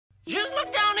Just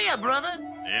look down here, brother.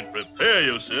 And prepare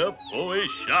yourself for a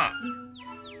shock.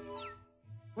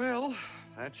 Well,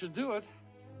 that should do it.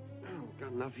 Oh,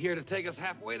 got enough here to take us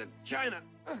halfway to China.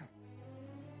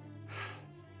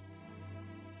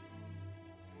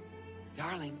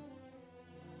 Darling,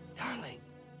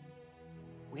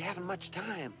 we haven't much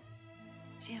time.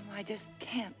 Jim, I just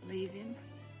can't leave him.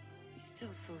 He's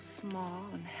still so small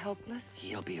and helpless.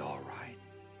 He'll be all right.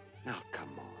 Now, come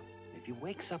on. If he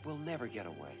wakes up, we'll never get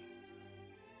away.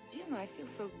 Jim, I feel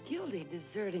so guilty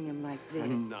deserting him like this.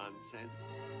 Nonsense.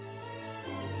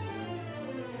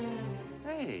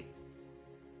 Hey,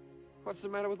 what's the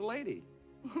matter with the lady?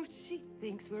 Oh, she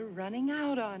thinks we're running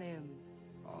out on him.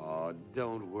 Oh,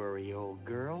 don't worry, old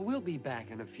girl. We'll be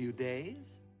back in a few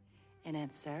days. And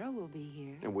Aunt Sarah will be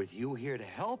here. And with you here to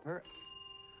help her...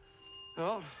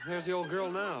 Oh, there's the old girl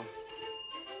now.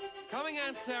 Coming,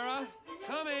 Aunt Sarah.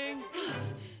 Coming.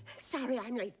 Sorry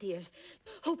I'm late, dears.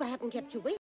 Hope I haven't kept you waiting.